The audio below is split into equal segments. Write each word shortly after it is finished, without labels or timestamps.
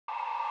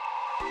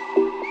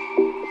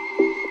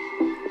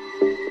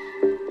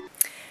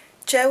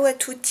Ciao a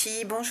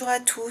tutti, bonjour à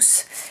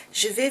tous.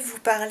 Je vais vous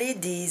parler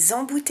des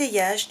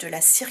embouteillages de la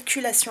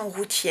circulation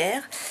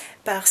routière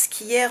parce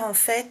qu'hier en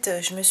fait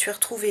je me suis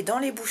retrouvée dans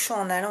les bouchons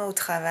en allant au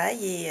travail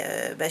et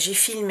j'ai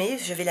filmé,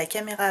 j'avais la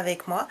caméra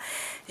avec moi,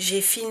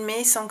 j'ai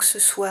filmé sans que ce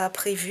soit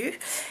prévu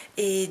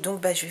et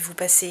donc je vais vous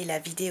passer la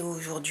vidéo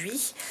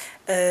aujourd'hui.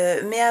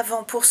 Mais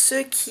avant, pour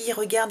ceux qui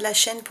regardent la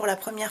chaîne pour la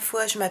première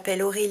fois, je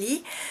m'appelle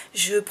Aurélie.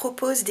 Je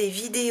propose des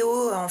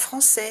vidéos en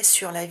français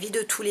sur la vie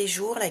de tous les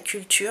jours, la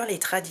culture, les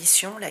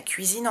traditions, la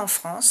cuisine en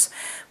France,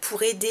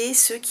 pour aider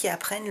ceux qui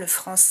apprennent le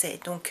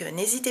français. Donc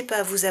n'hésitez pas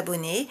à vous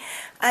abonner,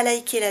 à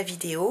liker la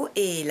vidéo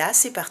et là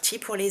c'est parti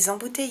pour les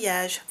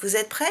embouteillages. Vous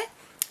êtes prêts?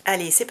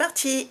 Allez, c'est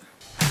parti!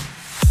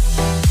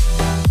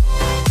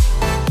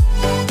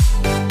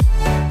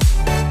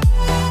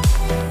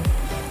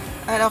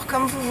 Alors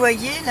comme vous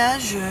voyez là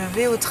je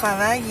vais au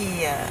travail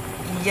et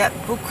il y a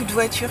beaucoup de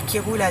voitures qui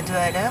roulent à 2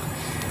 à l'heure.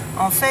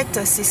 En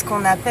fait c'est ce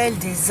qu'on appelle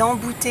des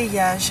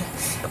embouteillages.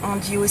 On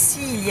dit aussi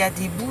il y a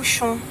des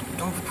bouchons.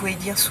 Donc vous pouvez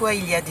dire soit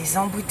il y a des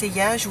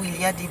embouteillages ou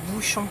il y a des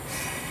bouchons.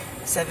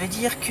 Ça veut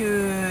dire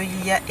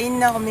qu'il y a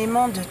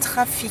énormément de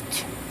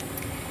trafic.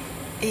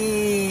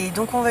 Et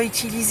donc on va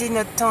utiliser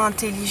notre temps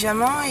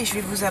intelligemment et je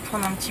vais vous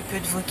apprendre un petit peu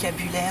de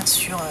vocabulaire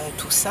sur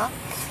tout ça.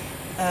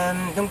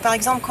 Donc par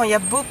exemple quand il y a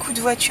beaucoup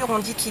de voitures on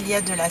dit qu'il y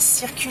a de la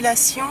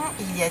circulation,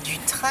 il y a du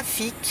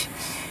trafic,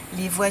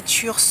 les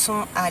voitures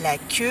sont à la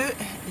queue,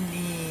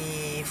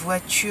 les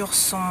voitures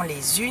sont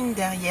les unes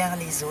derrière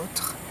les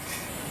autres.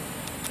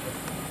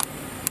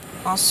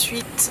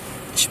 Ensuite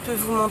je peux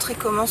vous montrer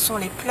comment sont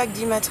les plaques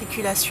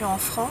d'immatriculation en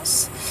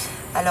France.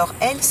 Alors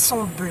elles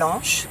sont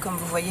blanches comme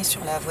vous voyez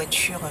sur la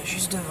voiture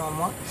juste devant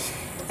moi,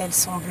 elles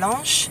sont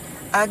blanches.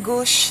 À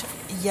gauche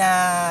il y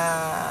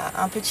a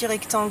un petit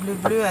rectangle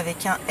bleu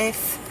avec un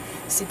F,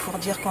 c'est pour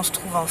dire qu'on se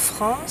trouve en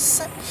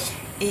France.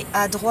 Et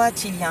à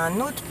droite, il y a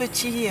un autre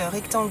petit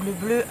rectangle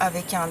bleu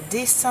avec un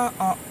dessin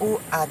en haut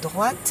à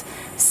droite.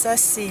 Ça,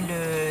 c'est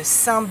le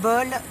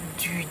symbole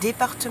du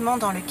département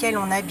dans lequel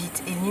on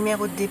habite. Et le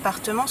numéro de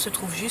département se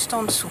trouve juste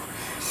en dessous.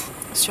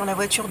 Sur la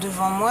voiture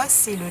devant moi,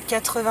 c'est le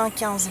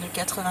 95. Le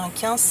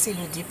 95, c'est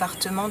le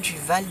département du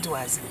Val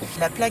d'Oise.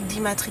 La plaque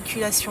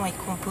d'immatriculation est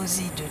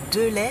composée de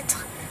 2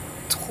 lettres.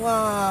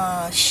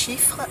 3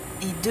 chiffres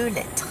et 2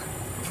 lettres,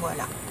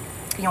 voilà.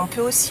 Et on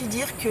peut aussi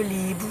dire que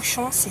les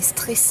bouchons c'est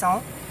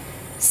stressant,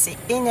 c'est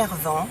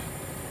énervant,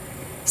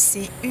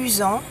 c'est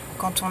usant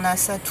quand on a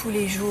ça tous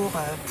les jours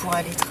pour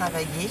aller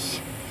travailler.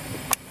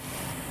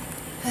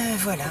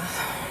 Voilà,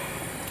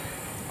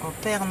 on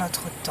perd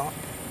notre temps.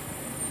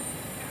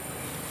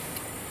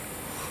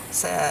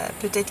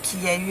 Peut-être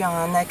qu'il y a eu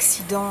un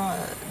accident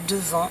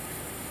devant,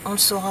 on le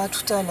saura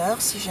tout à l'heure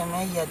si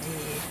jamais il y a des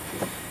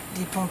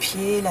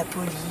pompiers, la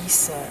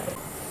police.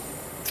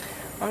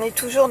 On est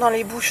toujours dans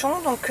les bouchons,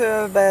 donc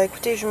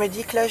écoutez, je me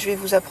dis que là je vais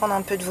vous apprendre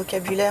un peu de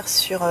vocabulaire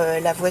sur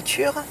la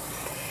voiture.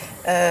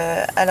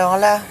 Alors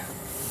là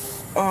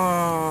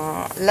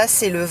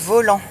c'est le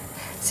volant,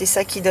 c'est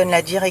ça qui donne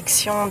la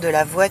direction de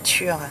la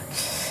voiture.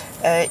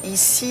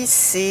 Ici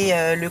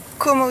c'est le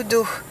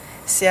commodo,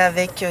 c'est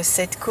avec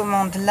cette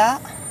commande là,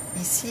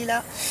 ici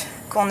là,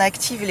 qu'on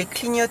active les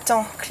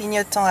clignotants,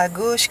 clignotants à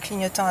gauche,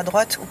 clignotants à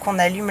droite, ou qu'on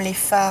allume les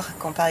phares.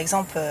 Quand par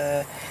exemple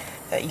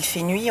il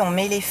fait nuit, on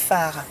met les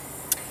phares.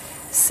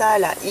 Ça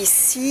là,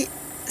 ici,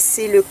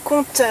 c'est le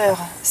compteur.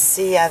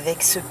 C'est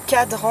avec ce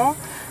cadran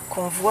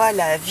qu'on voit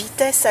la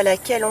vitesse à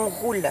laquelle on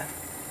roule.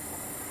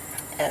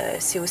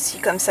 C'est aussi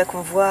comme ça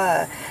qu'on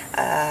voit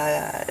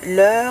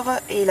l'heure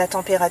et la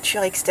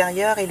température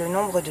extérieure et le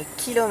nombre de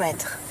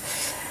kilomètres.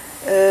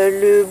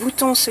 Le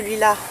bouton,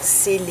 celui-là,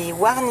 c'est les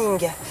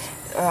warnings.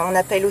 On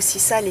appelle aussi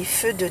ça les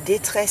feux de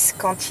détresse.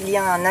 Quand il y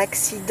a un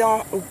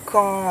accident ou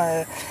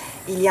quand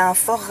il y a un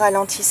fort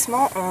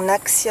ralentissement, on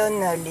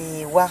actionne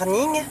les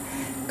warnings.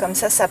 Comme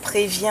ça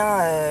prévient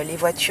les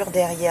voitures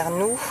derrière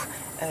nous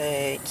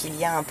qu'il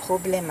y a un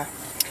problème.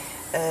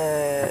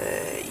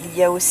 Il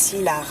y a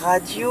aussi la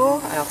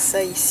radio. Alors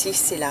ça ici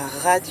c'est la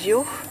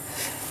radio.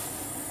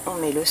 On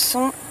met le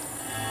son.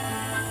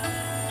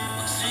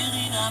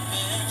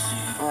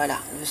 Voilà,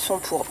 le son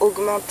pour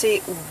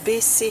augmenter ou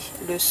baisser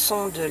le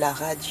son de la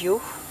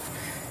radio.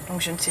 Donc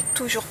je ne sais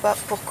toujours pas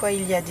pourquoi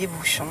il y a des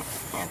bouchons.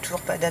 Il n'y a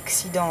toujours pas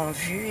d'accident en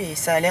vue et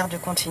ça a l'air de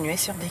continuer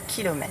sur des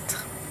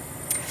kilomètres.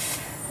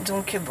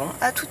 Donc bon,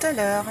 à tout à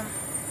l'heure.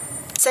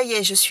 Ça y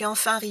est, je suis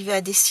enfin arrivée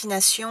à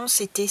destination.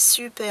 C'était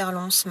super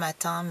long ce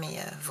matin, mais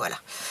voilà.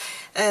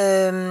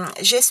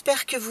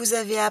 J'espère que vous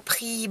avez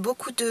appris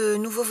beaucoup de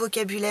nouveaux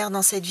vocabulaires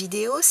dans cette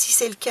vidéo. Si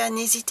c'est le cas,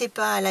 n'hésitez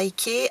pas à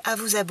liker, à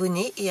vous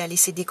abonner et à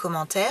laisser des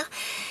commentaires.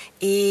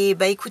 Et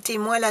écoutez,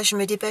 moi là je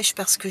me dépêche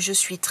parce que je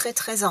suis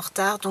très en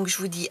retard. Donc je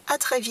vous dis à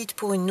très vite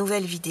pour une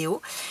nouvelle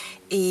vidéo.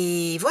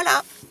 Et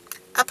voilà,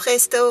 à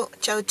presto,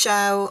 ciao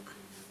ciao.